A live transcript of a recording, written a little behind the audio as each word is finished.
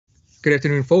Good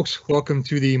afternoon, folks. Welcome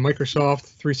to the Microsoft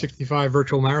 365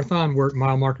 Virtual Marathon. We're at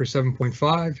mile marker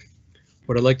 7.5.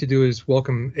 What I'd like to do is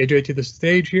welcome Ajay to the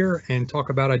stage here and talk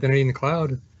about identity in the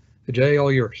cloud. Ajay,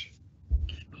 all yours.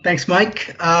 Thanks,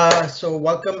 Mike. So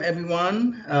welcome,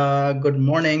 everyone. Good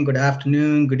morning, good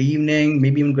afternoon, good evening,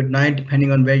 maybe even good night,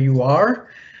 depending on where you are.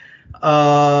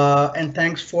 And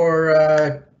thanks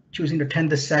for choosing to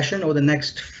attend this session over the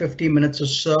next 50 minutes or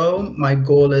so. My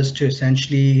goal is to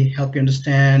essentially help you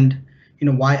understand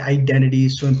why identity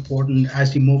is so important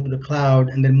as you move to the cloud,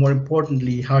 and then more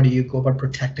importantly, how do you go about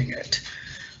protecting it?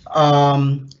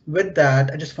 With that,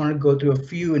 I just want to go through a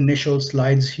few initial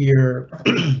slides here.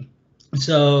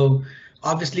 So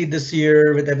obviously this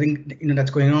year with everything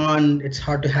that's going on, it's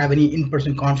hard to have any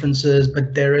in-person conferences,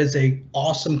 but there is a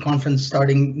awesome conference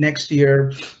starting next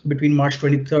year between March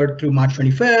 23rd through March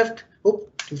 25th. Oh,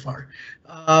 too far.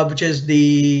 Which is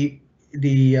the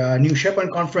new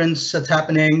SharePoint conference that's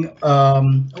happening.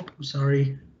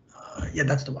 Sorry. Yeah,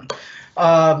 that's the one.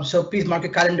 So please mark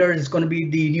your calendar. It's going to be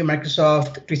the new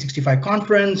Microsoft 365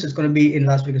 conference. It's going to be in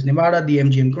Las Vegas, Nevada, the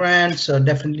MGM Grand. So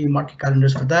definitely mark your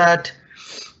calendars for that.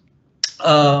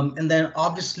 And then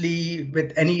obviously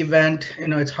with any event,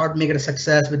 it's hard to make it a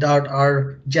success without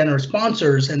our generous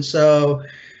sponsors. And so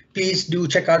please do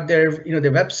check out their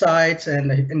websites,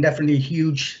 and definitely a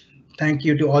huge thank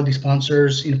you to all the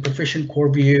sponsors, Proficient,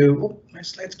 CoreView. Oh, my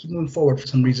slides keep moving forward for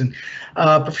some reason.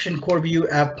 Proficient, CoreView,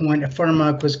 AppPoint,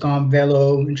 Affirma, Quizcom,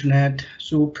 Velo, Internet,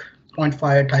 Soup,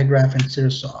 PointFire, Tygraph, and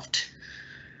Cirasoft.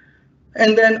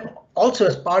 And then also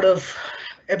as part of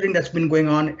everything that's been going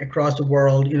on across the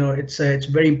world, it's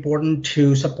very important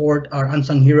to support our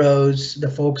unsung heroes, the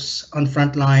folks on the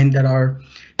front line that are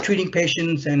treating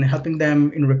patients and helping them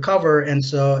recover. And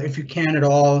so if you can at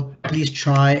all, please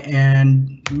try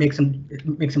and make some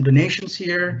donations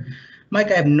here.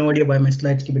 Mike, I have no idea why my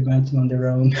slides keep advancing on their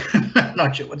own. I'm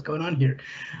not sure what's going on here.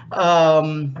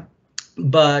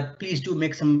 But please do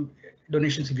make some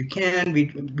donations if you can. We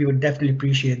would definitely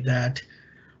appreciate that.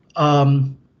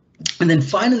 And then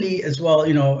finally, as well,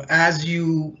 as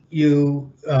you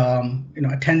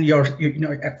attend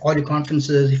all your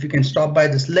conferences, if you can stop by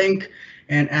this link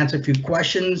and answer a few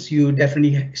questions, you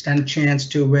definitely stand a chance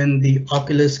to win the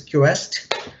Oculus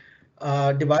Quest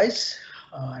device.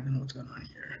 I don't know what's going on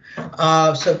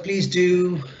here. So please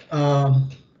do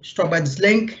stop by this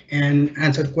link and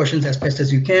answer the questions as best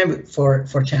as you can for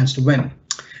a chance to win.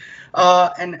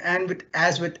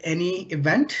 As with any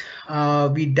event,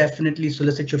 we definitely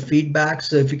solicit your feedback.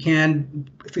 So if you can,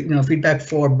 feedback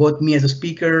for both me as a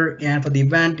speaker and for the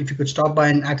event, if you could stop by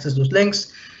and access those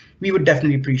links, we would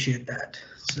definitely appreciate that.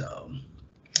 So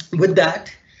with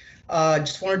that,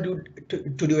 just wanted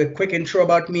to do a quick intro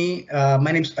about me.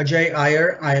 My name is Ajay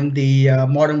Iyer. I am the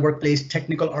Modern Workplace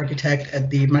Technical Architect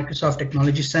at the Microsoft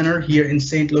Technology Center here in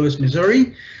St. Louis,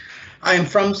 Missouri. I am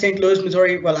from St. Louis,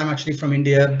 Missouri. Well, I'm actually from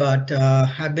India, but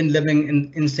I've been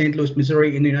living in St. Louis,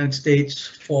 Missouri in the United States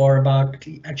for about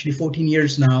actually 14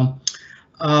 years now.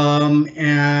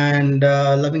 And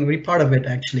loving every part of it,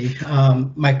 actually.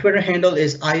 My Twitter handle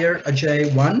is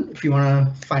IyerAjay1 if you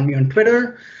want to find me on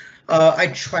Twitter. I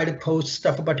try to post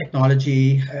stuff about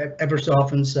technology ever so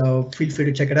often, so feel free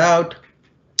to check it out.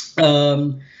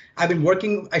 I've been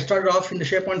working, I started off in the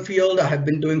SharePoint field. I have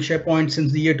been doing SharePoint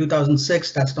since the year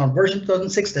 2006. That's not version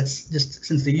 2006, that's just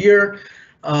since the year.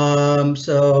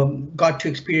 So got to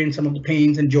experience some of the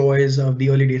pains and joys of the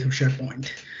early days of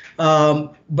SharePoint.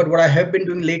 But what I have been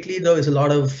doing lately, though, is a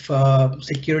lot of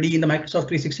security in the Microsoft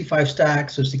 365 stack.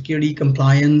 So security,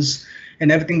 compliance,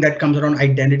 and everything that comes around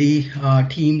identity,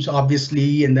 teams,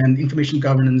 obviously, and then information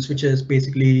governance, which is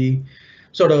basically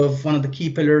sort of one of the key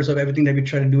pillars of everything that we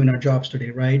try to do in our jobs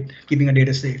today, right? Keeping our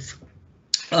data safe.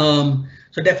 So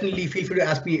definitely feel free to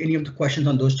ask me any of the questions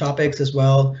on those topics as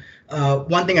well.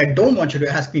 One thing I don't want you to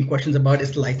ask me questions about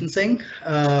is licensing.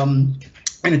 And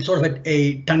it's sort of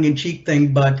a tongue-in-cheek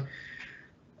thing, but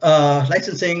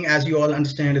licensing, as you all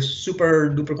understand, is super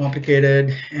duper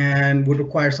complicated and would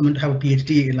require someone to have a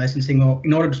PhD in licensing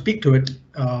in order to speak to it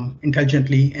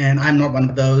intelligently. And I'm not one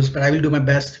of those, but I will do my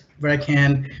best where I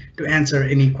can to answer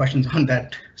any questions on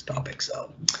that topic.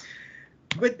 So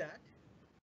with that,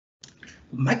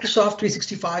 Microsoft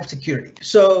 365 security.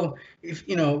 So if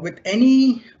with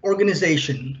any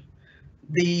organization,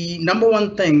 the number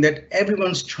one thing that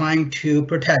everyone's trying to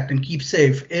protect and keep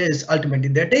safe is ultimately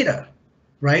their data,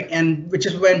 right? And which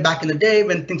is when back in the day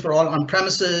when things were all on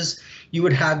premises, you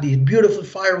would have these beautiful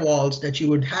firewalls that you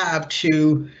would have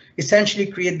to essentially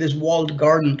create this walled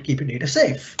garden to keep your data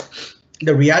safe.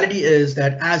 The reality is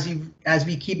that as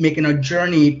we keep making our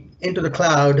journey into the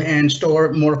cloud and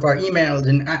store more of our emails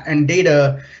and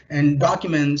data and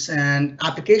documents and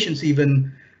applications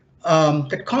even,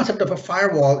 the concept of a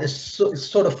firewall is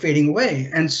sort of fading away.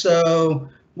 And so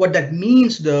what that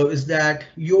means, though, is that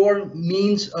your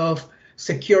means of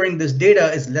securing this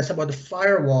data is less about the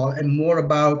firewall and more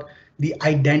about the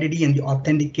identity and the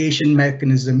authentication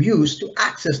mechanism used to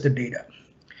access the data,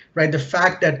 right? The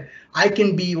fact that I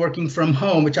can be working from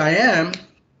home, which I am,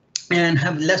 and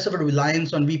have less of a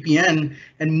reliance on VPN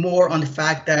and more on the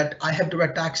fact that I have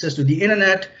direct access to the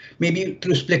internet, maybe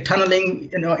through split tunneling,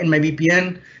 in my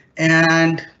VPN.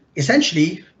 And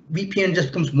essentially, VPN just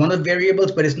becomes one of the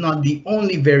variables, but it's not the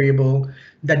only variable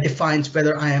that defines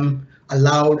whether I am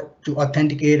allowed to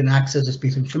authenticate and access this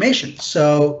piece of information.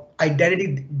 So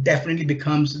identity definitely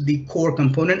becomes the core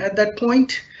component at that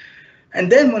point. And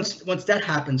then once that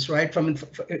happens, right, from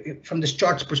this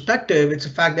chart's perspective, it's a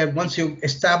fact that once you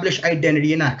establish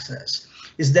identity and access,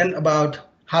 is then about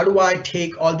how do I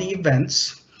take all the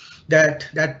events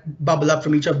that bubble up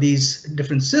from each of these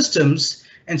different systems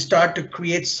and start to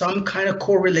create some kind of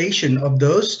correlation of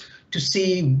those to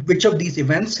see which of these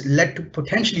events led to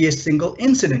potentially a single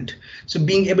incident. So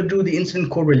being able to do the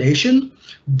incident correlation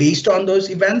based on those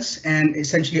events and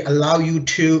essentially allow you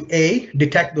to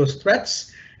detect those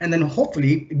threats, and then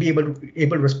hopefully be able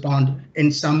to respond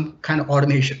in some kind of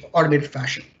automated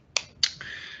fashion.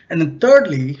 And then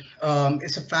thirdly,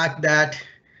 it's a fact that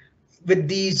with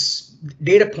these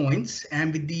data points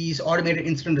and with these automated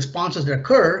incident responses that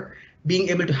occur, being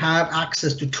able to have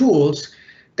access to tools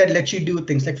that let you do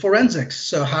things like forensics.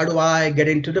 So how do I get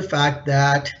into the fact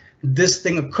that this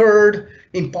thing occurred,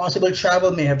 impossible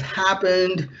travel may have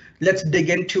happened, let's dig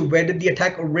into where did the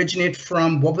attack originate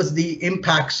from, what was the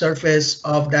impact surface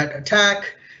of that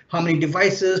attack, how many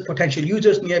devices, potential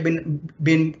users may have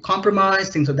been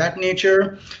compromised, things of that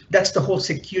nature. That's the whole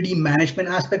security management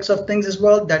aspects of things as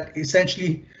well that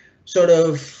essentially sort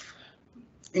of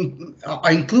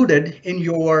are included in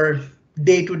your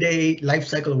day-to-day life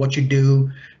cycle of what you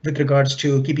do with regards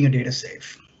to keeping your data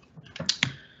safe.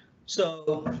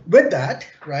 So with that,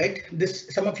 right,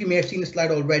 some of you may have seen the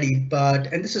slide already,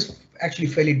 and this is actually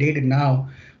fairly dated now,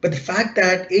 but the fact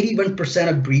that 81%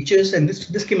 of breaches, and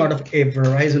this came out of a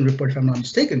Verizon report if I'm not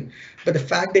mistaken, but the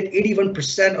fact that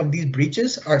 81% of these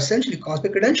breaches are essentially caused by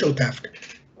credential theft.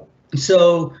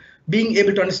 So being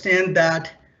able to understand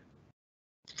that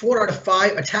 4 out of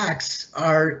 5 attacks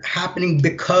are happening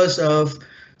because of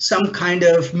some kind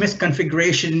of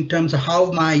misconfiguration in terms of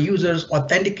how my users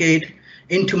authenticate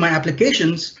into my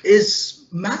applications is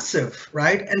massive,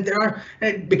 right? And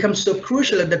it becomes so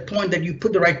crucial at that point that you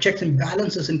put the right checks and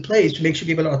balances in place to make sure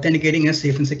people are authenticating in a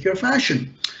safe and secure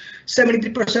fashion.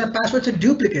 73% of passwords are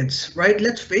duplicates, right?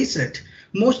 Let's face it.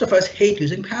 Most of us hate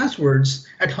using passwords.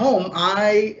 At home,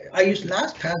 I use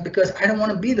LastPass because I don't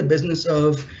want to be the business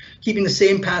of keeping the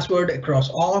same password across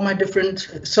all my different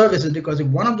services, because if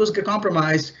one of those get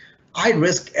compromised, I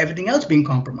risk everything else being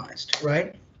compromised,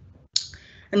 right?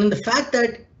 And then the fact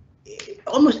that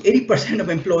almost 80% of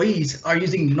employees are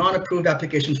using non-approved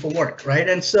applications for work, right?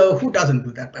 And so who doesn't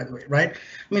do that, by the way, right?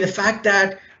 I mean, the fact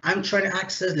that I'm trying to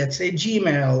access, let's say,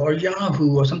 Gmail or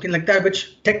Yahoo or something like that,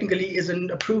 which technically isn't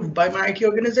approved by my IT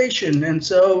organization. And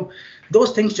so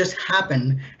those things just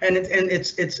happen. And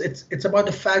it's about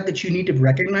the fact that you need to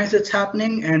recognize it's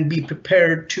happening and be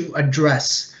prepared to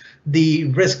address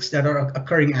the risks that are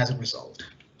occurring as a result.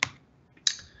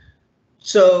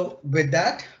 So with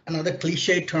that, another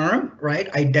cliche term,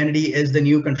 right? Identity is the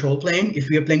new control plane. If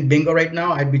we are playing bingo right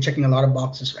now, I'd be checking a lot of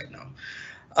boxes right now.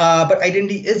 But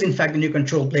identity is in fact the new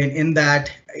control plane in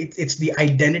that it's the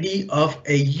identity of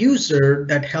a user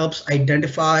that helps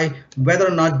identify whether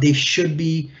or not they should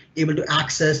be able to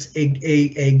access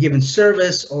a given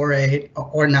service or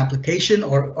an application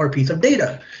or a piece of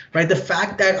data, right? The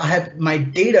fact that I have my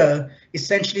data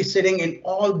essentially sitting in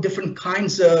all different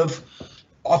kinds of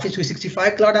Office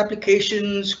 365 cloud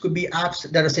applications, could be apps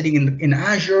that are sitting in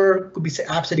Azure, could be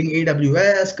apps sitting in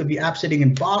AWS, could be apps sitting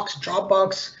in Box,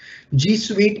 Dropbox, G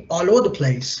Suite, all over the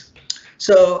place.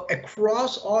 So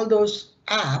across all those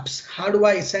apps, how do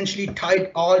I essentially tie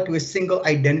it all to a single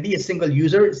identity, a single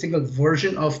user, a single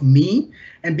version of me,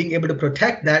 and being able to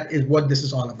protect that is what this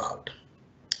is all about.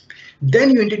 Then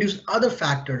you introduce other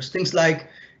factors, things like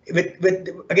with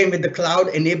the cloud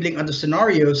enabling other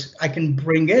scenarios, I can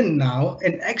bring in now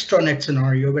an extranet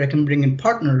scenario where I can bring in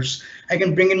partners. I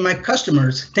can bring in my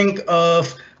customers. Think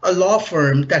of a law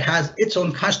firm that has its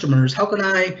own customers. How can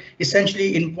I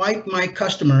essentially invite my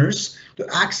customers to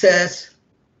access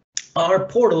our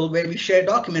portal where we share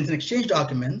documents and exchange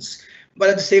documents, but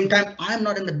at the same time, I'm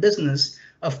not in the business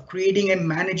of creating and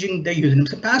managing their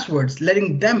usernames and passwords,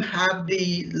 letting them have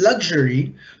the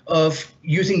luxury of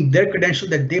using their credential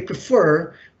that they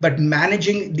prefer, but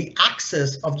managing the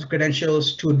access of the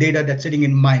credentials to data that's sitting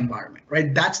in my environment,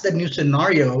 right? That's the new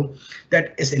scenario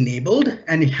that is enabled,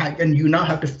 and you now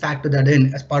have to factor that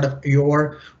in as part of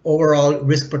your overall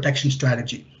risk protection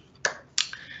strategy.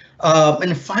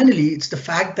 And finally, it's the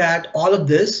fact that all of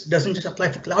this doesn't just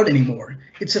apply for cloud anymore.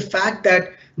 It's the fact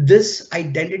that this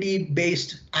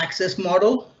identity-based access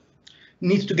model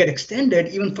needs to get extended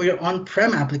even for your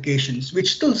on-prem applications,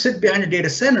 which still sit behind a data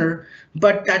center,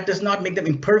 but that does not make them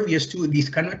impervious to these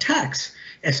kind of attacks,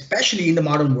 especially in the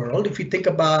modern world. If you think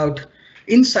about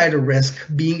insider risk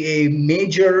being a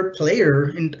major player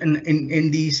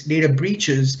in these data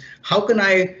breaches, how can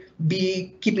I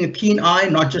be keeping a keen eye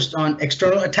not just on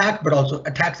external attack, but also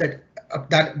attacks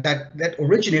that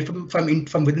originate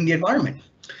from within the environment?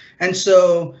 And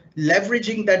so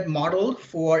leveraging that model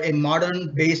for a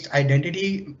modern based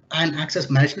identity and access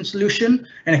management solution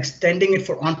and extending it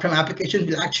for on-prem applications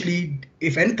will actually,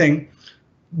 if anything,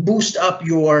 boost up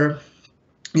your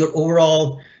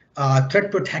overall threat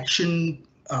protection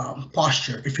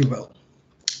posture, if you will.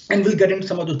 And we'll get into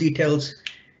some of those details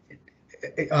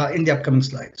in the upcoming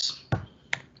slides.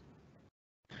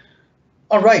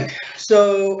 All right,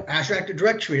 so Azure Active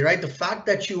Directory, right? The fact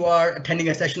that you are attending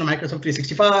a session on Microsoft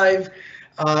 365,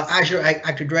 Azure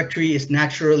Active Directory is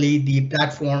naturally the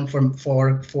platform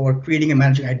for creating and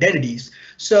managing identities.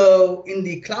 So in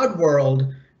the cloud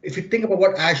world, if you think about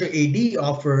what Azure AD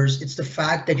offers, it's the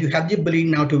fact that you have the ability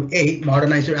now to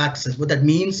modernize your access. What that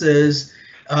means is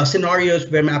scenarios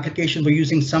where my applications were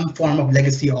using some form of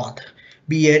legacy auth,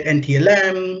 be it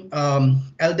NTLM,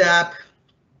 LDAP,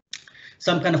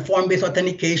 some kind of form-based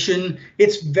authentication.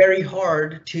 It's very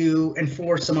hard to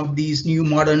enforce some of these new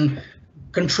modern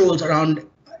controls around,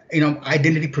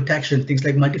 identity protection, things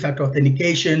like multi-factor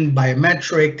authentication,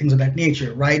 biometric, things of that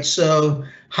nature, right? So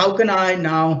how can I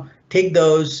now take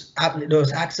those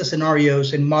access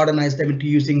scenarios and modernize them into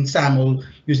using SAML,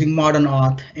 using modern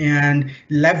auth, and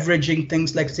leveraging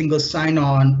things like single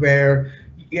sign-on, where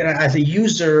as a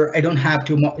user, I don't have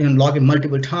to log in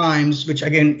multiple times, which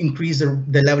again increase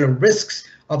the level of risks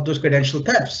of those credential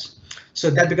thefts. So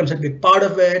that becomes a big part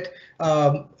of it.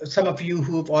 Some of you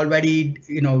who've already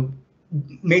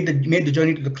made the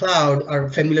journey to the cloud are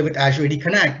familiar with Azure AD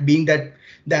Connect, being that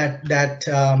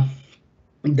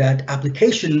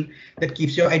application that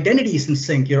keeps your identities in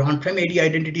sync, your on-prem AD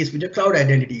identities with your cloud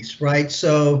identities, right?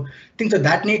 So things of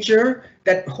that nature.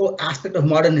 That whole aspect of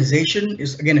modernization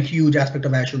is, again, a huge aspect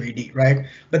of Azure AD, right?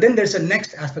 But then there's a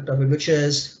next aspect of it, which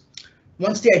is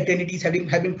once the identities have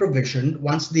been provisioned,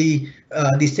 once the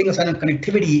single sign-on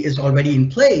connectivity is already in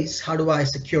place, how do I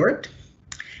secure it?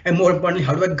 And more importantly,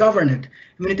 how do I govern it?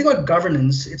 When you think about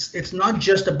governance, it's not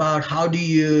just about how do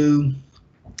you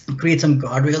create some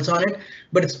guardrails on it,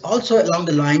 but it's also along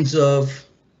the lines of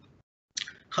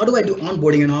how do I do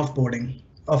onboarding and offboarding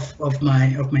of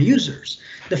my users?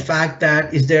 The fact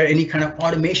that is there any kind of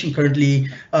automation currently?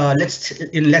 Let's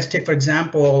take, for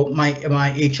example, my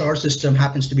HR system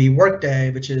happens to be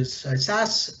Workday, which is a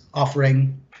SaaS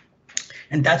offering,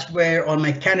 and that's where all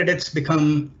my candidates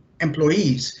become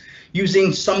employees.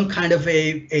 Using some kind of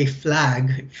a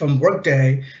flag from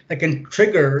Workday that can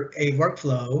trigger a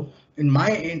workflow in my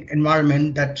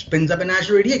environment that spins up an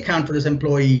Azure AD account for this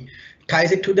employee,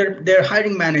 ties it to their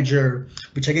hiring manager,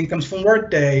 which again comes from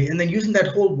Workday, and then using that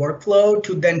whole workflow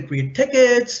to then create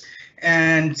tickets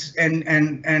and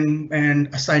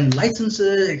assign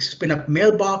licenses, spin up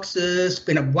mailboxes,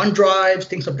 spin up OneDrives,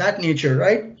 things of that nature,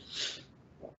 right?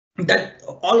 That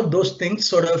all of those things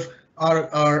sort of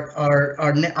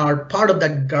are part of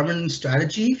that governance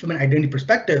strategy from an identity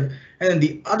perspective. And then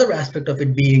the other aspect of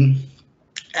it being,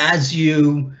 as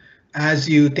you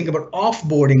think about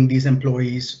offboarding these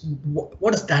employees,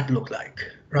 what does that look like,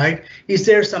 right? Is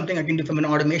there something I can do from an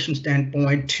automation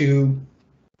standpoint to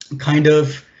kind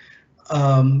of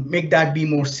make that be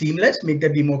more seamless, make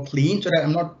that be more clean, so that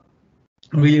I'm not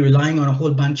really relying on a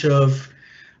whole bunch of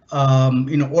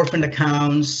orphaned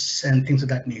accounts and things of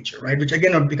that nature, right? Which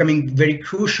again are becoming very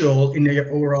crucial in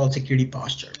your overall security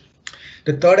posture.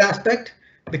 The third aspect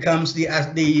becomes the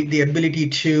ability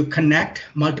to connect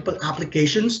multiple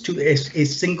applications to a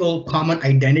single common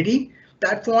identity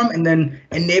platform, and then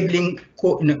enabling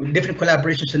different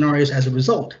collaboration scenarios as a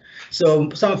result. So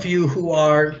some of you who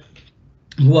are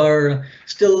who are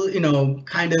still,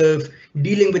 kind of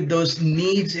dealing with those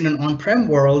needs in an on-prem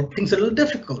world, things are a little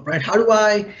difficult, right? How do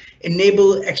I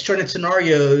enable extranet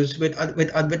scenarios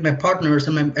with my partners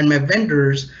and my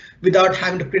vendors without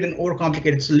having to create an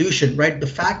overcomplicated solution, right? The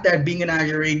fact that being an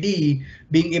Azure AD,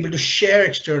 being able to share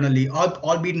externally,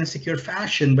 albeit in a secure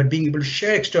fashion, but being able to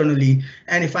share externally,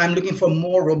 and if I'm looking for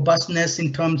more robustness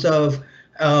in terms of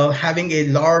having a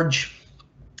large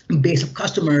base of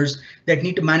customers that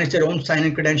need to manage their own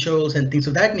sign-in credentials and things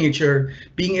of that nature,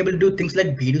 being able to do things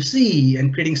like B2C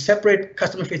and creating separate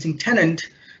customer-facing tenant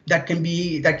that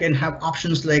can have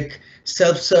options like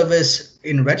self-service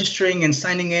in registering and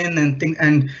signing in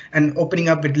and opening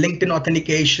up with LinkedIn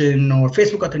authentication or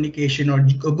Facebook authentication or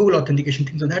Google authentication,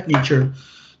 things of that nature.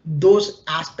 Those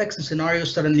aspects and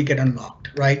scenarios suddenly get unlocked,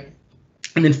 right?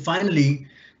 And then finally,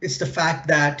 it's the fact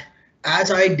that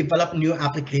as I develop new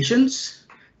applications,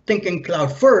 thinking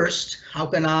cloud first, how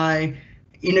can I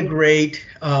integrate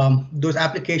those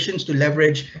applications to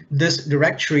leverage this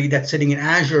directory that's sitting in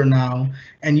Azure now,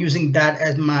 and using that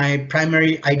as my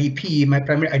primary IDP, my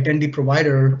primary identity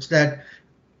provider, so that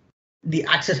the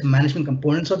access management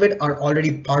components of it are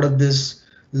already part of this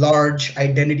large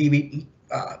identity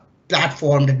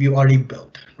platform that we already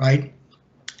built, right?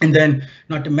 And then,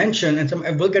 not to mention,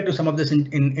 and we'll get to some of this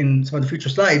in some of the future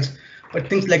slides, but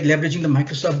things like leveraging the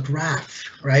Microsoft Graph,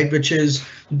 right, which is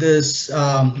this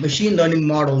machine learning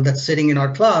model that's sitting in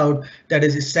our cloud that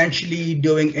is essentially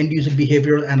doing end user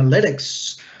behavioral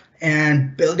analytics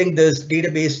and building this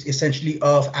database essentially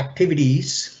of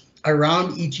activities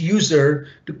around each user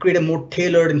to create a more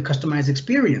tailored and customized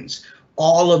experience.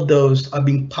 All of those are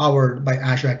being powered by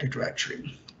Azure Active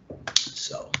Directory.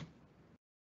 So.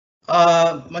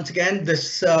 Once again,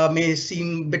 this may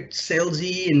seem a bit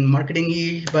salesy and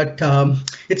marketing-y, but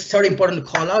it's sort of important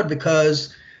to call out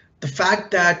because the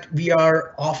fact that we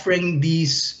are offering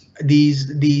these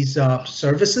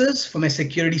services from a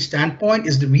security standpoint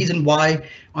is the reason why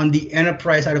on the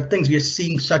enterprise side of things we are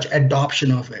seeing such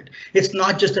adoption of it. It's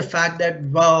not just the fact that,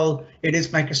 well, it is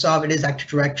Microsoft, it is Active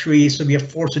Directory, so we are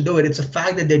forced to do it. It's the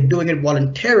fact that they're doing it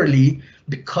voluntarily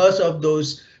because of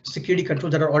those security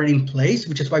controls that are already in place,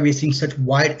 which is why we're seeing such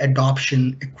wide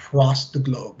adoption across the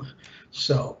globe.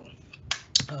 So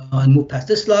I'll move past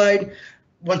this slide.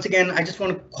 Once again, I just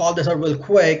want to call this out real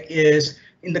quick, is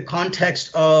in the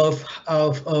context of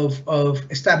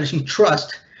establishing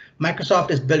trust,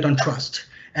 Microsoft is built on trust.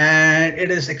 And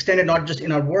it is extended not just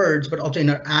in our words, but also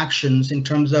in our actions in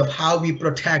terms of how we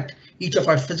protect each of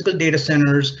our physical data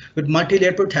centers with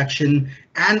multi-layer protection,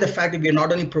 and the fact that we are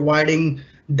not only providing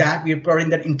that, we are providing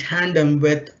that in tandem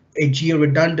with a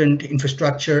geo-redundant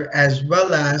infrastructure, as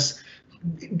well as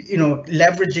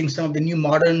leveraging some of the new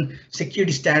modern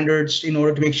security standards in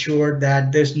order to make sure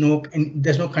that there's no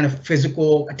kind of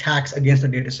physical attacks against the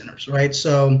data centers, right?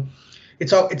 So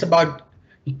it's about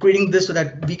creating this so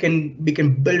that we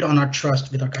can build on our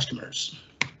trust with our customers.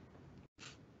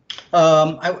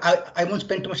 I won't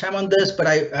spend too much time on this, but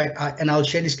I'll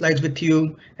share these slides with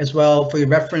you as well for your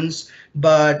reference.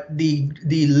 But the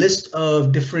list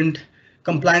of different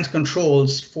compliance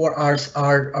controls for our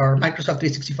Microsoft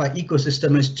 365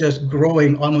 ecosystem is just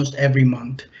growing almost every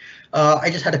month. I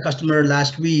just had a customer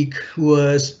last week who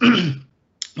was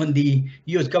on the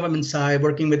US government side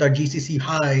working with our GCC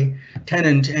High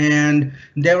tenant, and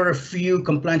there were a few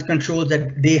compliance controls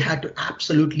that they had to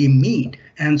absolutely meet.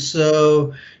 And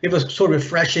so it was so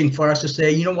refreshing for us to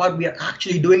say, you know what, we are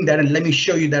actually doing that, and let me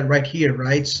show you that right here,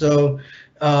 right? So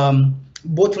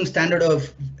both from standard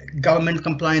of government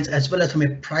compliance as well as from a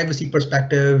privacy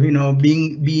perspective,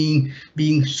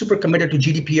 being super committed to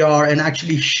GDPR and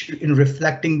actually in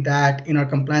reflecting that in our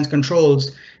compliance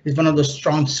controls is one of the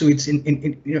strong suits in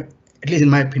at least in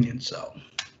my opinion. So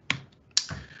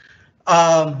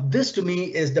this to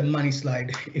me is the money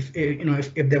slide, if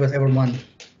there was ever one.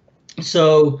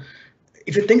 So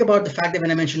if you think about the fact that when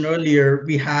I mentioned earlier,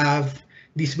 we have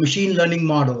these machine learning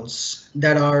models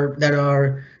that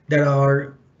are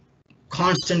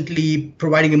constantly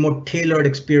providing a more tailored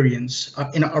experience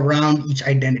around each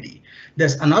identity.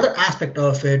 There's another aspect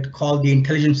of it called the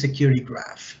intelligent security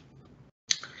graph.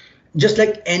 Just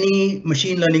like any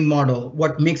machine learning model,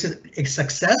 what makes it a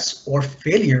success or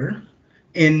failure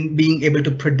in being able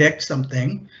to predict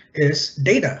something is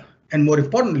data, and more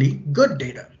importantly, good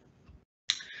data.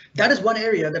 That is one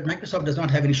area that Microsoft does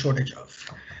not have any shortage of.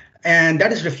 And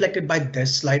that is reflected by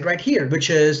this slide right here, which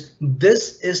is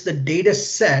this is the data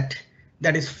set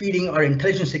that is feeding our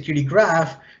intelligent security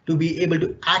graph to be able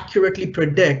to accurately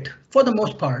predict, for the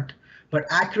most part, but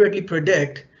accurately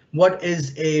predict what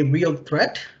is a real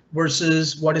threat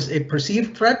versus what is a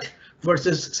perceived threat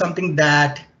versus something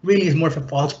that really is more of a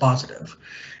false positive.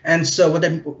 And so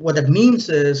what that means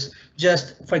is,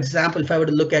 just for example, if I were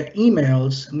to look at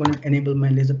emails, I'm going to enable my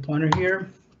laser pointer here.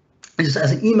 Just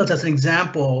as an emails as an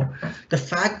example, the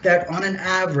fact that on an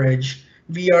average,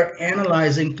 we are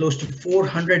analyzing close to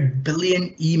 400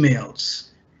 billion emails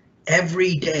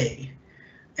every day.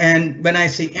 And when I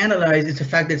say analyze, it's the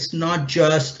fact that it's not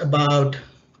just about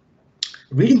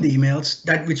reading the emails,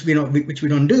 that which we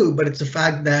don't do, but it's the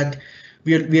fact that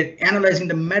we are analyzing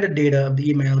the metadata of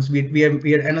the emails.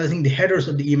 We are analyzing the headers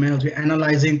of the emails. We're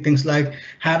analyzing things like,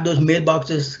 have those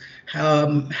mailboxes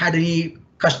had any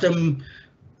custom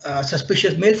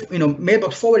suspicious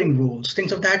mailbox forwarding rules,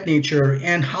 things of that nature,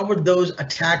 and how are those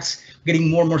attacks getting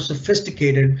more and more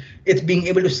sophisticated? It's being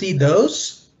able to see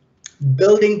those,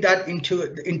 building that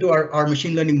into our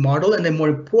machine learning model, and then more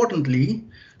importantly,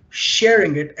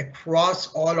 sharing it across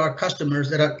all our customers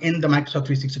that are in the Microsoft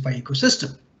 365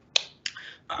 ecosystem.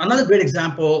 Another great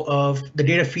example of the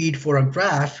data feed for a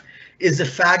graph is the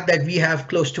fact that we have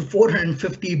close to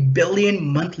 450 billion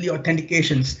monthly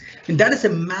authentications. And that is a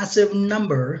massive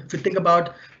number if you think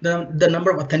about the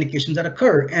number of authentications that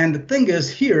occur. And the thing is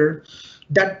here,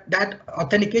 that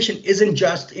authentication isn't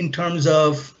just in terms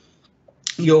of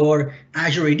your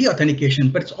Azure AD authentication,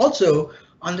 but it's also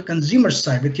on the consumer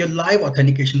side with your live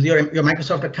authentications, your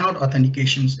Microsoft account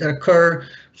authentications that occur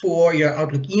for your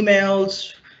Outlook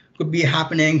emails, could be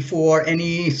happening for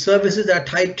any services that are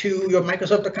tied to your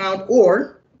Microsoft account,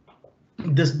 or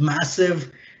this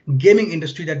massive gaming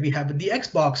industry that we have with the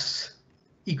Xbox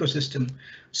ecosystem.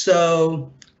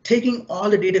 So taking all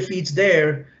the data feeds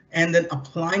there and then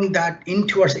applying that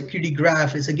into our security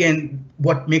graph is again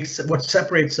what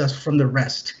separates us from the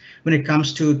rest when it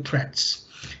comes to threats.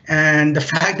 And the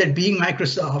fact that being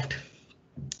Microsoft,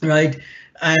 right?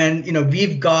 And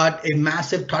we've got a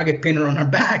massive target painter on our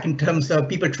back in terms of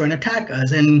people trying to attack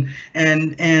us,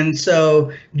 and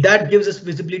so that gives us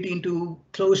visibility into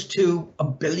close to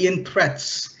 1 billion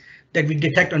threats that we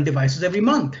detect on devices every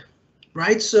month,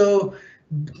 right? So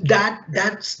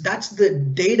that's the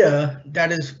data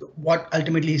that is what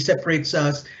ultimately separates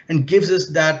us and gives us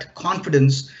that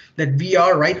confidence that we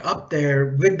are right up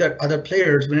there with the other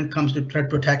players when it comes to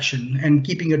threat protection and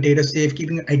keeping your data safe,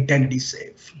 keeping your identity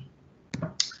safe.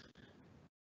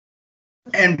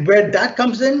 And where that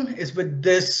comes in is with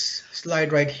this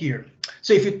slide right here.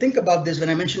 So if you think about this, when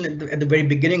I mentioned at the very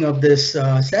beginning of this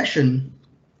session,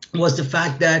 was the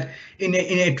fact that in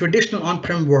a traditional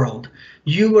on-prem world,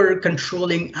 you were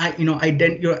controlling,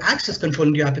 your access control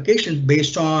into your applications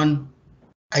based on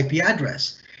IP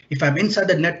address. If I'm inside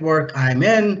the network, I'm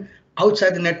in.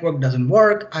 Outside the network doesn't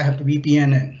work. I have to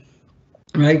VPN in,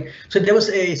 right? So there was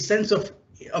a sense of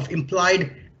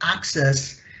implied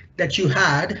access that you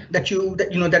had,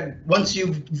 that once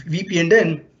you've VPN'd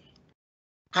in,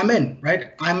 I'm in,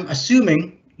 right? I'm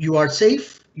assuming you are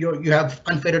safe, you have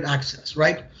unfettered access,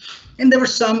 right? And there were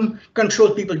some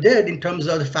controls people did in terms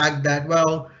of the fact that,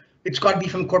 well, it's got to be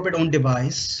from corporate owned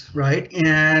device, right?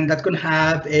 And that's going to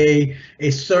have a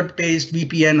cert-based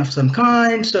VPN of some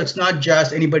kind. So it's not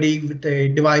just anybody with a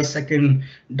device that can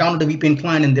download the VPN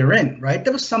client and they're in, right?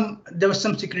 There was some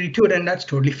security to it, and that's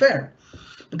totally fair.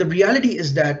 But the reality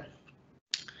is that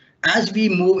as we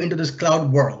move into this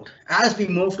cloud world, as we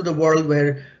move to the world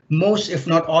where most, if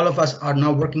not all of us, are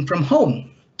now working from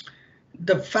home,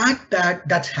 the fact that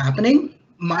that's happening,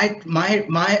 my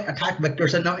attack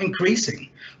vectors are now increasing,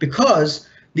 because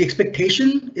the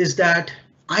expectation is that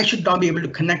I should not be able to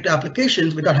connect to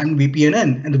applications without having VPN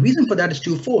in. And the reason for that is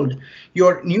twofold.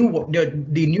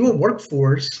 The newer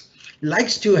workforce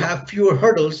likes to have fewer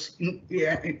hurdles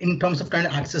in terms of trying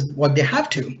to access what they have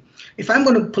to. If I'm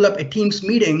going to pull up a Teams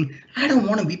meeting, I don't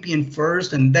want to VPN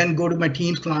first and then go to my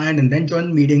Teams client and then join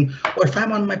the meeting. Or if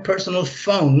I'm on my personal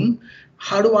phone,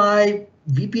 how do I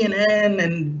VPN in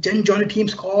and then join a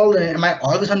Teams call? Am I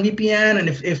always on VPN? And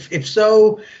if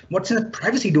so, what kind of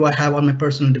privacy do I have on my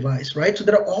personal device, right? So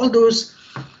there are all those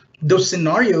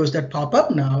scenarios that pop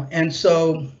up now. And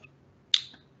so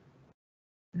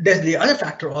there's the other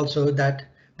factor also that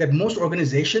most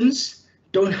organizations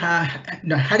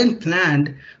hadn't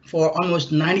planned for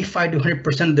almost 95 to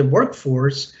 100% of the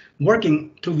workforce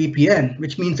working through VPN,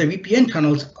 which means the VPN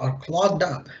tunnels are clogged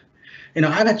up.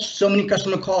 I've had so many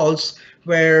customer calls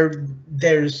where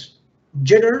there's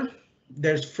jitter,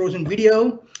 there's frozen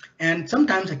video, and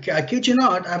sometimes, I kid you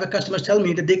not, I have customers tell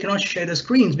me that they cannot share their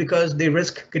screens because they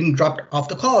risk getting dropped off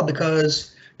the call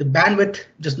because the bandwidth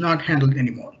does not handle it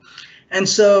anymore. And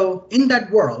so in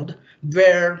that world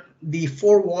where the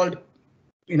four-walled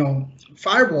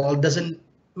firewall doesn't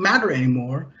matter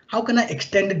anymore, how can I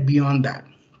extend it beyond that?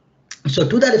 So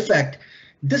to that effect,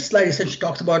 This slide essentially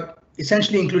talks about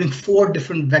including 4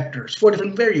 different vectors, 4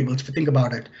 different variables, if you think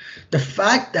about it. The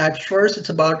fact that first it's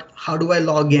about how do I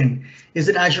log in? Is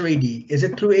it Azure AD? Is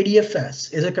it through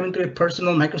ADFS? Is it coming through a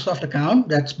personal Microsoft account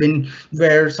that's been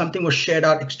where something was shared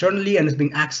out externally and is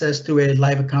being accessed through a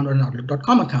live account or an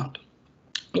Outlook.com account?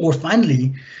 Or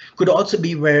finally, could also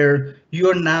be where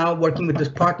you are now working with this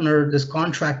partner, this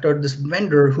contractor, this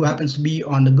vendor who happens to be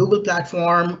on the Google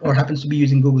platform or happens to be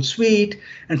using Google Suite.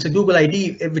 And it's a Google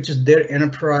ID, which is their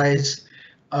enterprise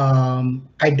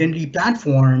identity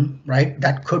platform, right?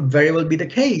 That could very well be the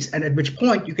case. And at which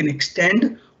point you can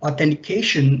extend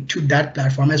authentication to that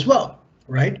platform as well,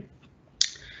 right?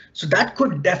 So that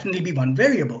could definitely be one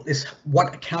variable, is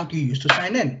what account you use to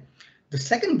sign in. The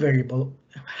second variable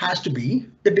has to be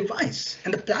the device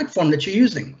and the platform that you're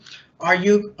using. Are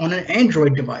you on an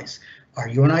Android device? Are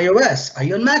you on iOS? Are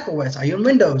you on Mac OS? Are you on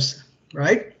Windows,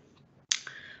 right?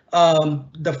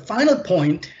 The final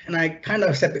point, and I kind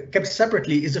of kept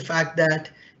separately, is the fact that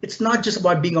it's not just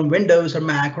about being on Windows or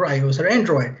Mac or iOS or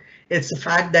Android. It's the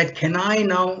fact that can I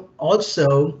now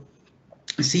also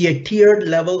see a tiered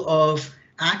level of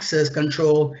access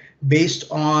control based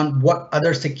on what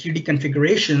other security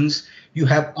configurations you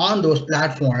have on those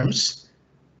platforms,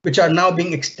 which are now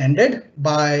being extended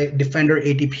by Defender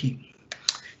ATP.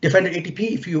 Defender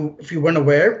ATP, if you weren't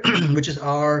aware, which is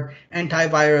our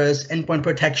antivirus, endpoint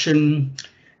protection,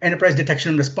 enterprise detection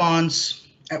and response,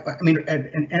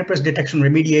 enterprise detection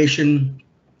remediation,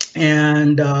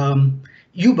 and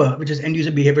UBA, which is end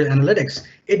user behavior analytics.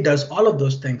 It does all of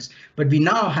those things, but we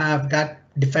now have that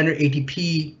Defender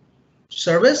ATP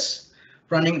service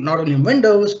running not only on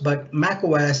Windows, but Mac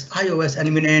OS, iOS, and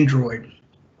even Android.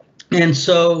 And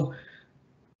so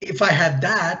if I have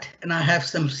that and I have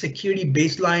some security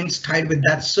baselines tied with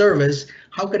that service,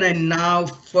 how can I now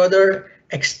further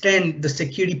extend the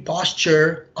security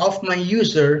posture of my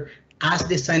user as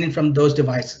they sign in from those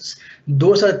devices?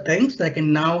 Those are things that I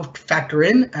can now factor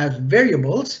in as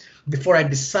variables before I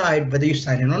decide whether you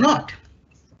sign in or not.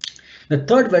 The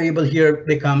third variable here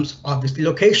becomes obviously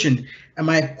location. Am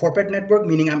I a corporate network,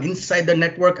 meaning I'm inside the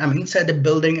network, I'm inside the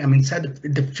building, I'm inside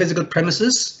the physical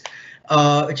premises,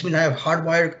 which means I have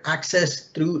hardwired access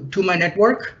to my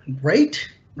network. Great,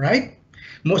 right?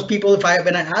 Most people,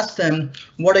 when I ask them,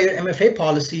 what are your MFA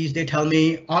policies, they tell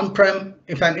me on-prem,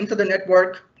 if I'm into the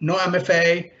network, no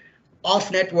MFA,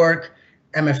 off network,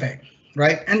 MFA,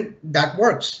 right? And that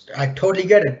works. I totally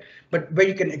get it. But where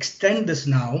you can extend this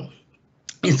now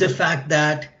is the fact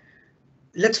that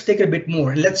let's take a bit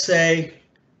more. Let's say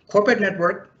corporate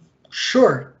network,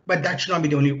 sure, but that should not be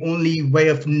the only way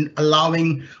of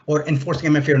allowing or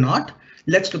enforcing MFA or not.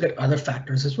 Let's look at other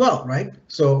factors as well, right?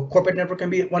 So corporate network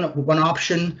can be one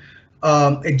option.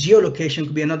 A geolocation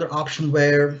could be another option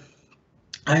where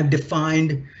I have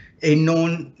defined a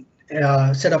known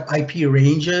set of IP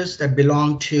ranges that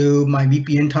belong to my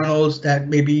VPN tunnels that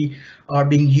maybe are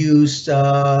being used,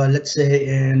 let's say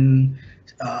in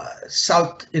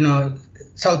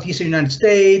Southeastern United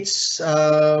States,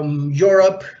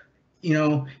 Europe,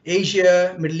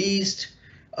 Asia, Middle East,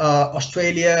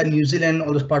 Australia, New Zealand,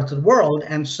 all those parts of the world.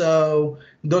 And so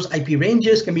those IP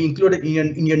ranges can be included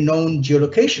in your known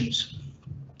geolocations.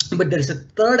 But there's a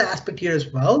third aspect here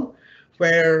as well,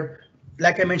 where,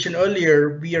 like I mentioned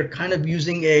earlier, we are kind of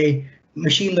using a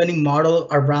machine learning model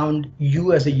around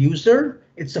you as a user.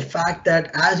 It's the fact that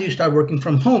as you start working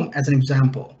from home, as an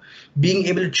example, being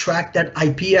able to track that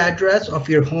IP address of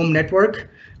your home network,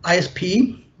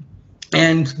 ISP,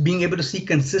 and being able to see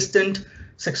consistent,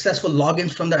 successful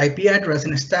logins from the IP address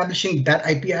and establishing that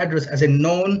IP address as a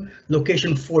known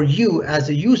location for you as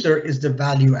a user is the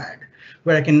value add,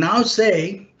 where I can now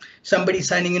say somebody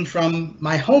signing in from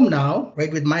my home now,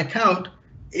 right, with my account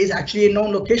is actually a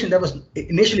known location that was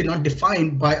initially not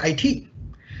defined by IT.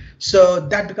 So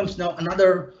that becomes now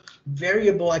another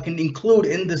variable I can include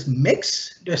in this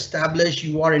mix to establish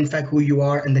you are in fact who you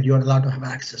are and that you're allowed to have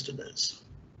access to this,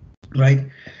 right?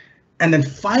 And then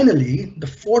finally, the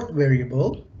fourth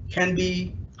variable can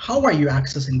be how are you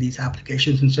accessing these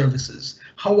applications and services?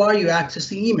 How are you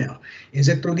accessing email? Is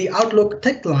it through the Outlook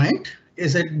tech client?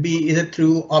 Is it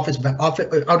through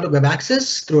Outlook Web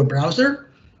Access through a browser?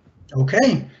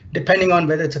 Okay, depending on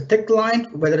whether it's a thick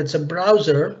client, whether it's a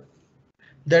browser,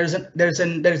 there's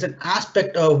an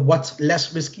aspect of what's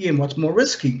less risky and what's more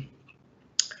risky.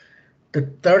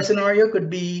 The third scenario could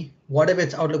be what if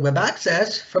it's Outlook Web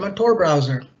Access from a Tor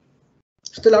browser?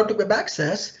 Still Outlook Web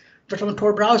Access, but from a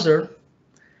Tor browser.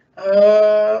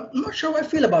 I'm not sure how I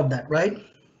feel about that, right?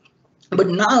 But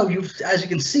now as you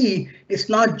can see, it's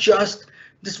not just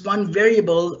this one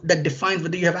variable that defines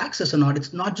whether you have access or not.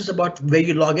 It's not just about where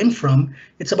you log in from.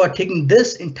 It's about taking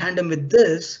this in tandem with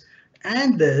this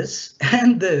and this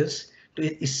and this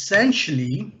to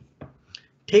essentially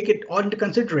take it all into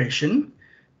consideration,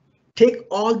 take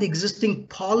all the existing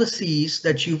policies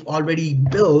that you've already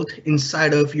built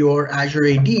inside of your Azure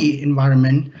AD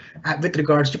environment with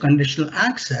regards to conditional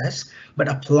access, but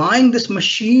applying this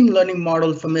machine learning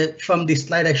model from the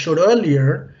slide I showed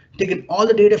earlier, taking all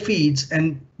the data feeds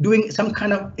and doing some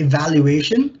kind of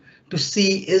evaluation to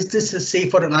see, is this a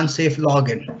safe or an unsafe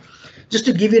login? Just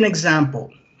to give you an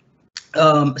example,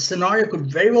 a scenario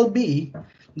could very well be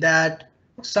that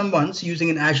someone's using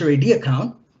an Azure AD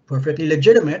account, perfectly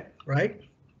legitimate, right?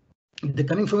 They're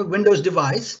coming from a Windows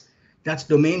device that's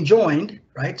domain joined,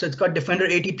 right? So it's got Defender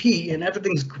ATP and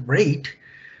everything's great,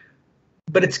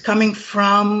 but it's coming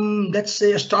from, let's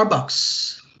say, a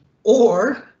Starbucks,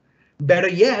 or better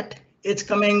yet, it's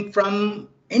coming from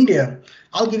India.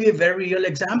 I'll give you a very real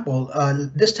example.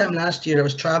 This time last year, I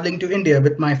was traveling to India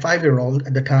with my 5-year-old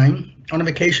at the time on a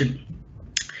vacation.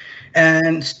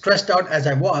 And stressed out as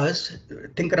I was,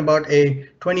 thinking about a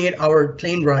 28-hour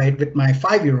plane ride with my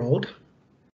 5-year-old,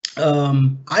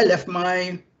 I left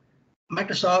my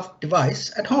Microsoft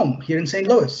device at home here in St.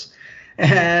 Louis.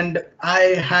 And I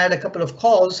had a couple of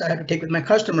calls I had to take with my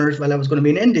customers while I was going to be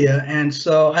in India. And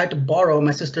so I had to borrow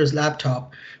my sister's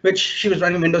laptop, which she was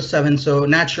running Windows 7. So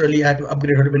naturally, I had to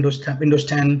upgrade her to Windows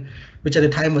 10, which at the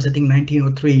time was, I think,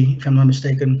 1903, if I'm not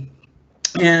mistaken.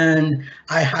 And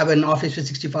I have an Office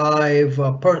 365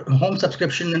 home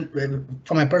subscription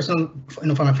for my personal, for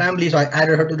my family. So I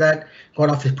added her to that, got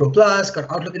Office Pro Plus, got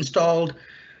Outlook installed.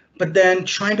 But then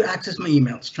trying to access my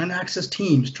emails, trying to access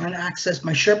Teams, trying to access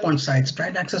my SharePoint sites,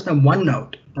 trying to access my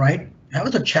OneNote, right? That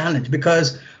was a challenge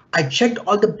because I checked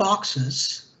all the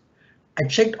boxes. I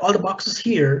checked all the boxes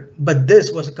here, but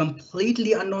this was a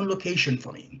completely unknown location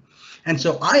for me. And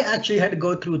so I actually had to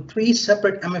go through 3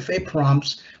 separate MFA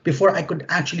prompts before I could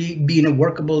actually be in a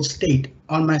workable state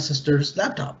on my sister's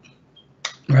laptop,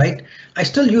 right? I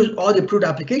still use all the approved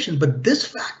applications, but this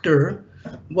factor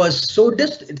was so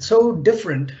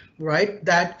different, right,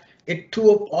 that it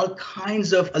threw up all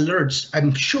kinds of alerts,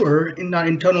 I'm sure, in our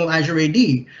internal Azure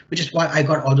AD, which is why I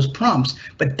got all those prompts.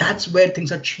 But that's where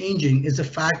things are changing, is the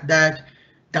fact that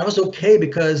that was okay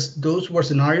because those were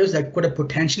scenarios that could have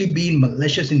potentially been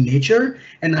malicious in nature,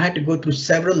 and I had to go through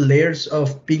several layers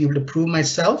of being able to prove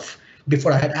myself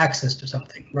before I had access to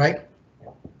something, right?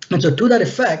 And so to that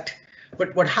effect,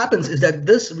 what happens is that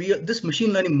this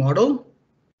machine learning model,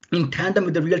 in tandem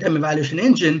with the real-time evaluation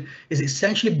engine, is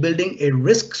essentially building a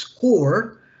risk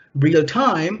score real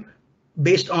time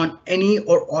based on any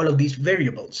or all of these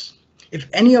variables. If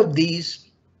any of these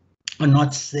are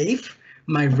not safe,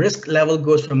 my risk level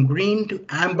goes from green to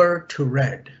amber to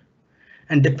red.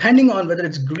 And depending on whether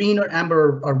it's green or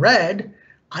amber or red,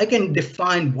 I can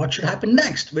define what should happen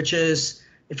next, which is,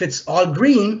 if it's all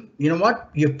green, you know what,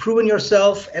 you've proven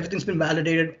yourself, everything's been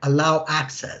validated, allow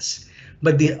access.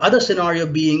 But the other scenario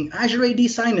being Azure AD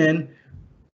sign-in,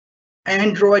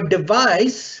 Android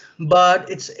device, but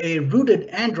it's a rooted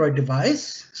Android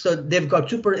device. So they've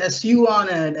got Super SU on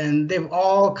it, and they've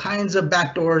all kinds of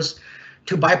backdoors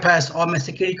to bypass all my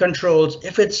security controls.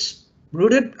 If it's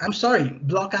rooted, I'm sorry,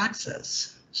 block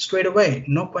access straight away,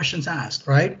 no questions asked,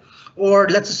 right? Or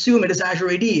let's assume it is Azure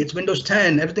AD, it's Windows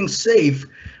 10, everything's safe,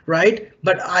 right?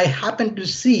 But I happen to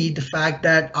see the fact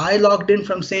that I logged in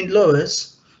from St.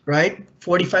 Louis, right,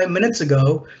 45 minutes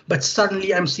ago, but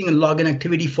suddenly I'm seeing a login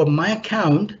activity for my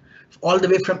account all the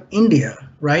way from India,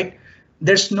 right?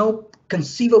 There's no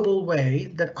conceivable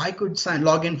way that I could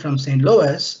log in from St.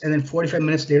 Louis and then 45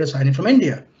 minutes later sign in from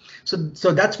India.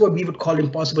 So that's what we would call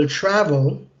impossible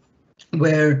travel,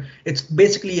 where it's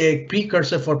basically a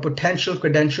precursor for potential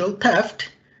credential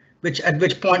theft, at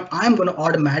which point I'm going to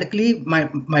automatically,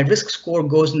 my risk score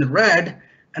goes in the red,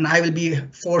 and I will be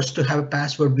forced to have a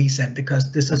password reset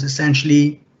because this is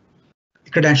essentially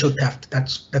credential theft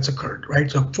that's occurred,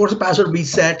 right? So force a password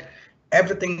reset,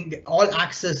 everything, all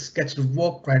access gets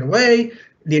revoked right away.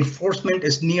 The enforcement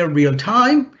is near real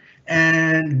time.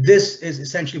 And this is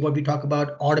essentially what we talk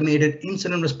about, automated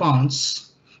incident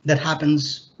response that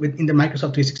happens within the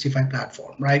Microsoft 365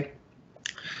 platform, right?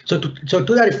 So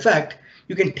to that effect,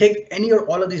 you can take any or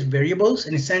all of these variables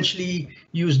and essentially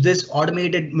use this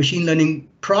automated machine learning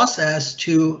process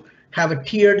to have a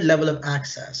tiered level of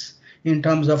access in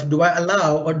terms of, do I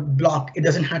allow or block? It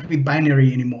doesn't have to be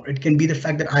binary anymore. It can be the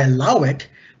fact that I allow it,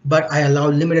 but I allow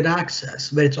limited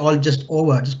access where it's all just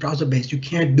browser based. You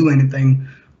can't do anything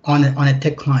on a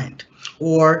thick client,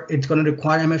 or it's going to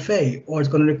require MFA, or it's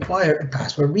going to require a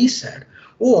password reset,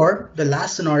 Or the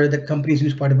last scenario that companies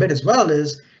use quite a bit as well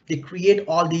is they create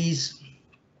all these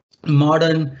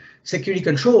modern security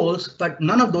controls, but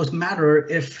none of those matter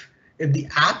if the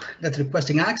app that's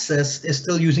requesting access is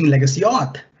still using legacy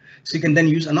auth. So you can then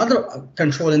use another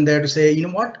control in there to say, you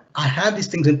know what, I have these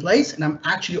things in place and I'm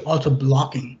actually also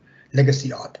blocking legacy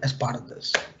auth as part of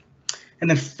this. And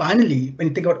then finally, when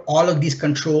you think about all of these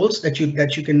controls that you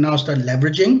can now start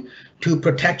leveraging to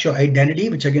protect your identity,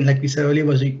 which again, like we said earlier,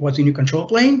 was in your control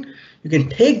plane, you can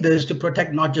take this to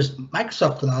protect not just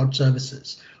Microsoft Cloud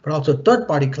services, but also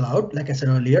third-party cloud, like I said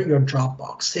earlier, your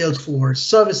Dropbox, Salesforce,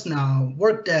 ServiceNow,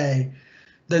 Workday.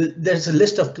 There's a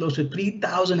list of close to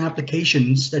 3,000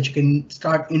 applications that you can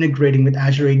start integrating with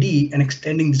Azure AD and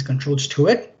extending these controls to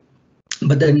it.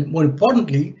 But then more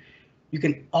importantly, you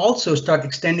can also start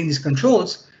extending these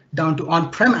controls down to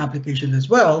on-prem applications as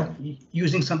well,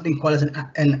 using something called as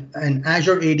an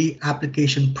Azure AD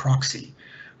application proxy,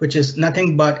 which is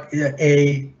nothing but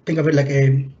think of it like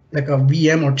a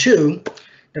VM or two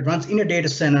that runs in your data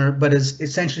center, but is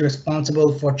essentially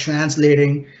responsible for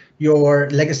translating your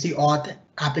legacy auth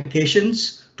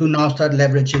applications to now start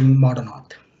leveraging modern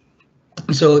auth.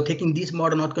 So taking these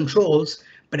modern auth controls,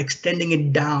 but extending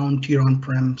it down to your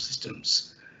on-prem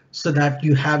systems, so that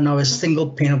you have now a single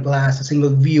pane of glass, a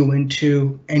single view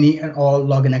into any and all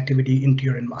login activity into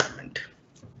your environment.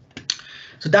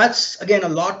 So that's, again, a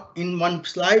lot in one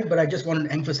slide, but I just wanted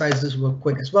to emphasize this real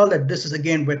quick as well, that this is,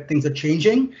 again, where things are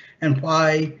changing and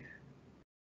why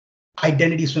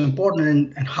identity is so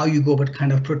important and how you go about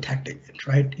kind of protecting it,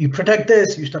 right? You protect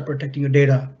this, you start protecting your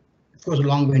data. It goes a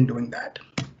long way in doing that.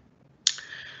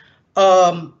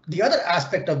 The other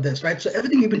aspect of this, right? So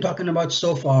everything we've been talking about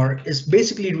so far is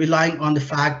basically relying on the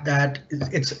fact that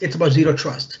it's about zero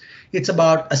trust. It's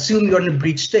about assume you're in a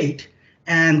breach state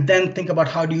and then think about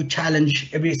how do you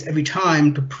challenge every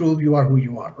time to prove you are who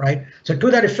you are, right? So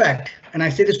to that effect, and I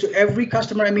say this to every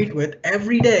customer I meet with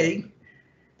every day,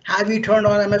 have you turned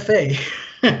on MFA?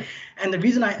 And the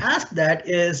reason I ask that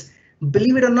is,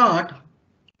 believe it or not,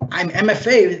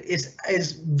 MFA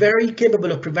is very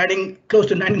capable of preventing close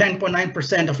to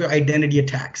 99.9% of your identity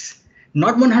attacks.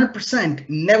 Not 100%,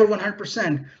 never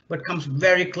 100%, but comes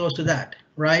very close to that,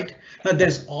 right? Now,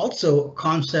 there's also a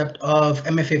concept of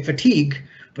MFA fatigue,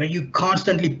 where you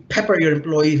constantly pepper your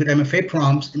employees with MFA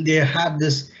prompts, and they have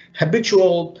this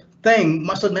habitual thing,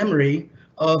 muscle memory,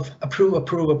 of approve,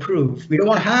 approve, approve. We don't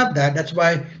want to have that. That's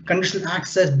why conditional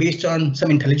access based on some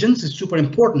intelligence is super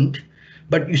important.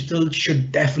 But you still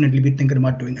should definitely be thinking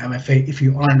about doing MFA if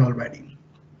you aren't already.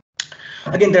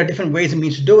 Again, there are different ways and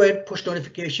means to do it. Push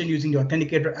notification using the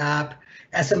Authenticator app,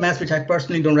 SMS, which I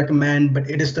personally don't recommend, but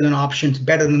it is still an option. It's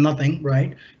better than nothing,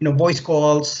 right? You know, voice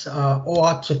calls,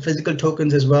 OAuth, so physical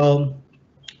tokens as well,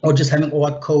 or just having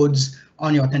OAuth codes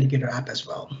on your Authenticator app as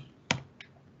well.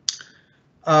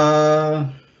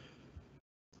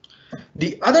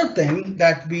 The other thing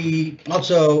that we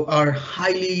also are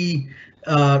highly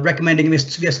recommending, we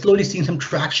are slowly seeing some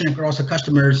traction across our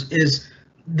customers, is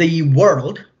the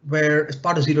world where, as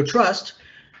part of zero trust,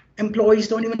 employees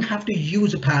don't even have to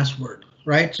use a password,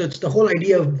 right? So it's the whole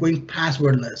idea of going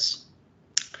passwordless.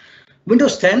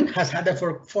 Windows 10 has had that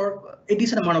for a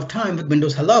decent amount of time with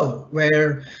Windows Hello,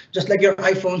 where just like your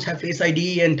iPhones have Face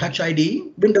ID and Touch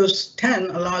ID, Windows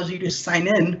 10 allows you to sign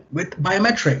in with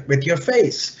biometric, with your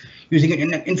face, using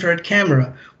an infrared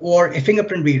camera or a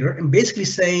fingerprint reader, and basically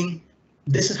saying,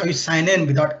 this is how you sign in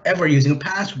without ever using a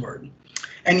password.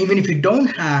 And even if you don't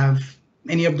have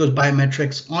any of those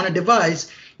biometrics on a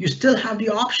device, you still have the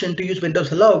option to use Windows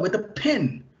Hello with a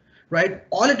PIN, right?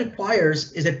 All it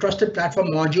requires is a trusted platform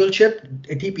module chip,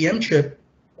 a TPM chip,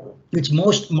 which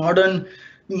most modern,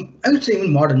 I would say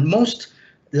even modern, most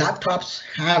laptops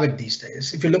have it these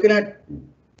days. If you're looking at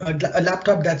a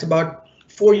laptop that's about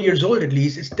 4 years old at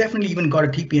least, it's definitely even got a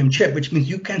TPM chip, which means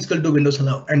you can still do Windows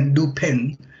Hello and do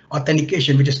PIN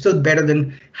authentication, which is still better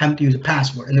than having to use a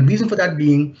password. And the reason for that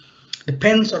being, the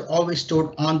pins are always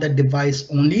stored on that device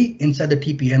only inside the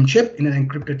TPM chip in an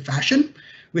encrypted fashion,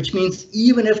 which means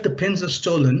even if the pins are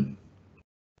stolen,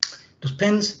 those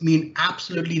pins mean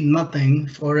absolutely nothing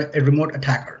for a remote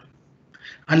attacker.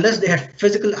 Unless they have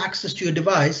physical access to your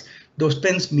device, those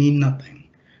pins mean nothing.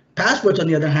 Passwords, on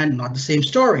the other hand, not the same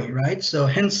story, right? So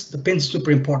hence the pins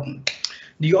super important.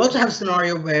 You also have a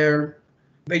scenario where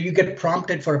you get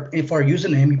prompted for a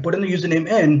username, you put in the username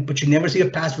in, but you never see a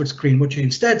password screen. What you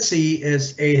instead see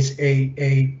is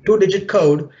a 2-digit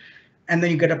code, and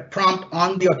then you get a prompt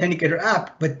on the Authenticator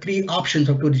app with 3 options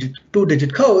of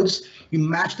 2-digit codes. You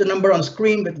match the number on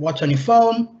screen with what's on your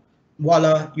phone,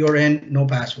 voila, you're in, no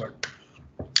password.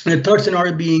 And the third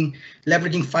scenario being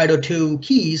leveraging FIDO2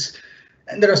 keys.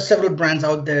 And there are several brands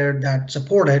out there that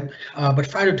support it, but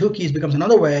FIDO 2 keys becomes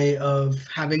another way of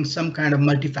having some kind of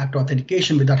multi-factor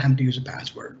authentication without having to use a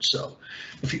password. So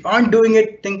if you aren't doing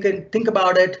it, think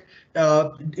about it.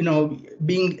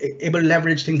 Being able to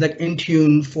leverage things like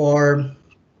Intune for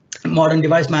modern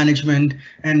device management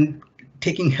and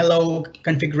taking Hello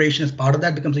configuration as part of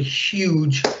that becomes a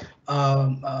huge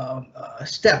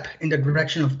step in the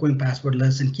direction of going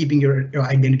passwordless and keeping your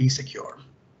identity secure.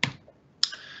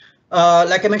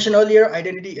 Like I mentioned earlier,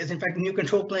 identity is in fact a new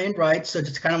control plane, right? So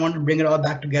just kind of want to bring it all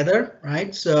back together,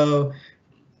 right? So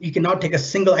you can now take a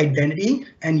single identity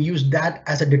and use that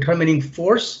as a determining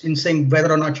force in saying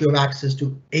whether or not you have access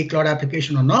to a cloud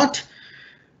application or not.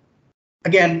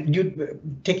 Again, you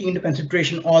taking into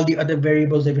consideration all the other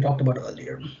variables that we talked about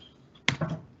earlier.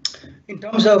 In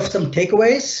terms of some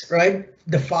takeaways, right?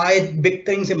 The 5 big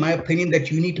things, in my opinion, that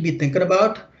you need to be thinking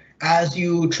about as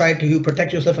you try to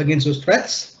protect yourself against those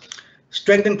threats.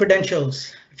 Strengthen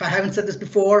credentials. If I haven't said this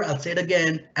before, I'll say it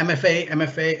again, MFA,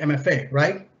 MFA, MFA,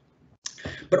 right?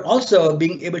 But also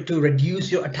being able to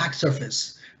reduce your attack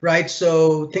surface, right?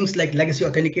 So things like legacy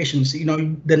authentications,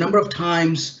 the number of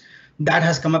times that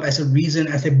has come up as a reason,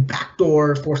 as a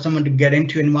backdoor for someone to get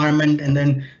into environment, and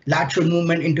then lateral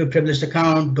movement into a privileged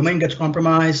account, domain gets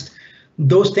compromised.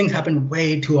 Those things happen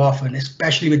way too often,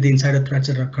 especially with the insider threats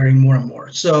that are occurring more and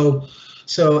more. So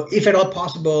if at all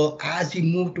possible, as you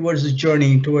move towards this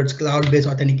journey towards cloud-based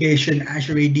authentication,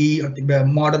 Azure AD, or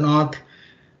modern auth,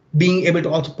 being able to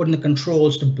also put in the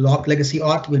controls to block legacy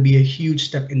auth will be a huge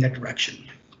step in that direction.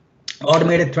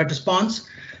 Automated threat response.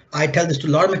 I tell this to a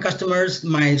lot of my customers,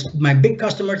 my big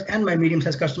customers and my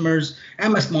medium-sized customers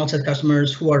and my small-sized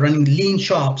customers who are running lean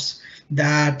shops,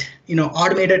 that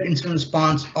automated incident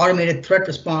response, automated threat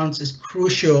response is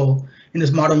crucial in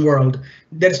this modern world.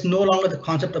 There's no longer the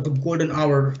concept of a golden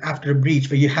hour after a breach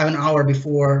where you have an hour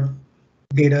before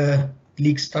data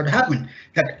leaks start to happen.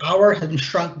 That hour has been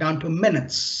shrunk down to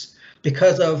minutes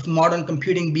because of modern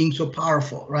computing being so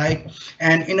powerful, right?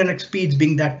 And internet speeds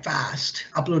being that fast,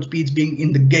 upload speeds being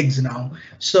in the gigs now.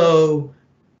 So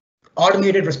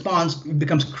automated response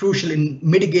becomes crucial in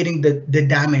mitigating the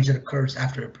damage that occurs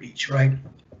after a breach, right?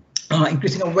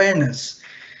 Increasing awareness.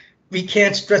 We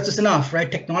can't stress this enough, right?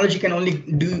 Technology can only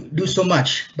do so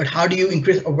much, but how do you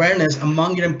increase awareness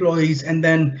among your employees and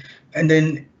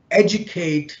then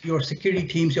educate your security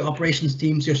teams, your operations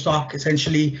teams, your SOC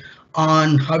essentially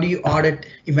on how do you audit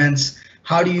events?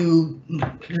 How do you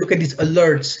look at these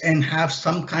alerts and have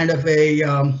some kind of a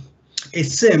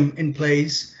SIM in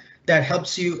place that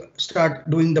helps you start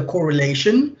doing the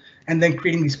correlation and then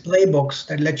creating these playbooks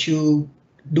that let you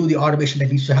do the automation that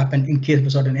needs to happen in case of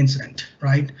a certain incident,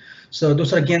 right? So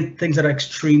those are, again, things that are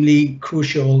extremely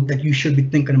crucial that you should be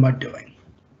thinking about doing.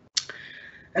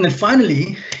 And then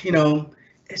finally,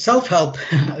 self-help.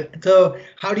 So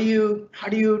how do you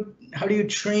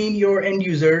train your end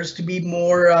users to be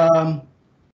more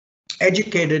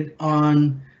educated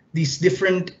on these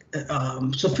different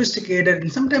sophisticated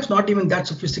and sometimes not even that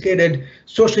sophisticated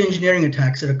social engineering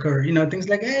attacks that occur? Things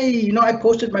like, hey, I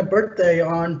posted my birthday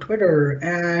on Twitter,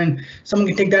 and someone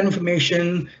can take that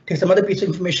information, take some other piece of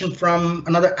information from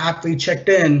another app where you checked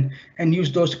in, and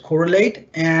use those to correlate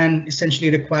and essentially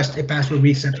request a password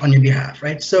reset on your behalf,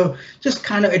 right? So just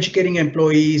kind of educating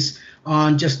employees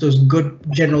on just those good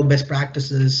general best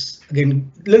practices.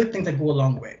 Again, little things that go a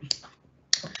long way.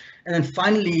 And then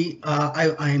finally,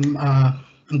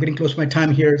 I'm getting close to my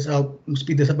time here, so I'll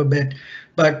speed this up a bit.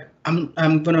 But I'm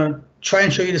gonna try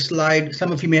and show you the slide.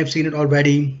 Some of you may have seen it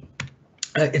already.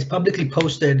 It's publicly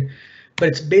posted, but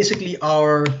it's basically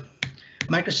our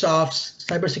Microsoft's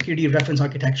cybersecurity reference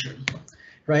architecture,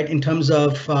 right? In terms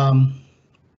of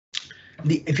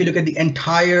if you look at the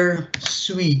entire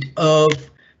suite of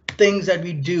things that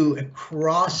we do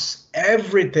across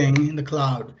everything in the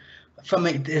cloud, from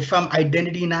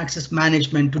identity and access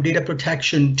management to data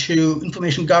protection to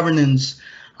information governance,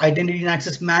 identity and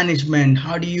access management.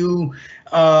 How do you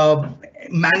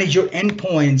manage your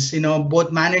endpoints?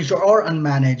 Both managed or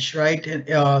unmanaged, right?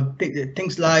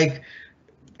 Things like,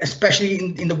 especially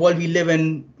in the world we live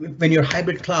in, when you're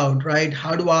hybrid cloud, right?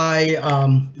 How do I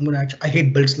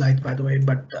hate build slides, by the way,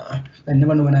 but I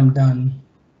never know when I'm done.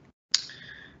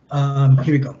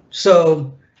 Here we go.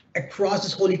 So across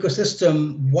this whole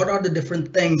ecosystem, what are the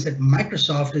different things that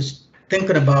Microsoft is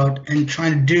thinking about and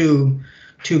trying to do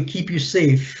to keep you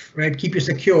safe, right? Keep you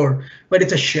secure, but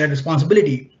it's a shared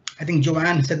responsibility. I think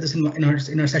Joanne said this in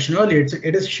her session earlier.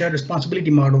 It is a shared responsibility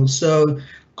model. So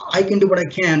I can do what I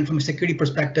can from a security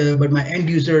perspective, but my end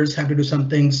users have to do some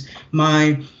things.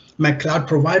 My my cloud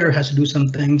provider has to do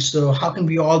something. So how can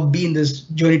we all be in this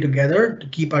journey together to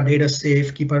keep our data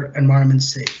safe, keep our environment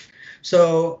safe?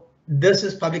 So this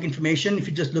is public information. If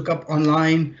you just look up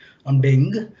online on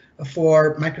Bing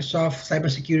for Microsoft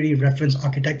Cybersecurity Reference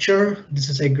Architecture, this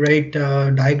is a great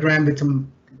diagram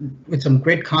with some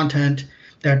great content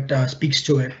that speaks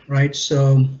to it, right?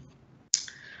 So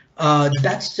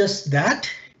that's just that.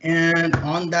 And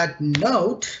on that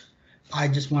note, I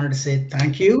just wanted to say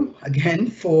thank you again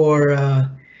for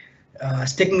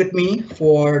sticking with me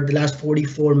for the last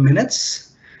 44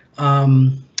 minutes.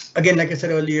 Again, like I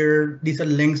said earlier, these are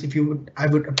links. I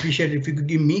would appreciate it if you could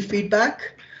give me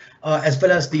feedback, as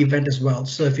well as the event as well.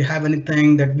 So if you have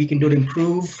anything that we can do to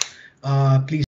improve, please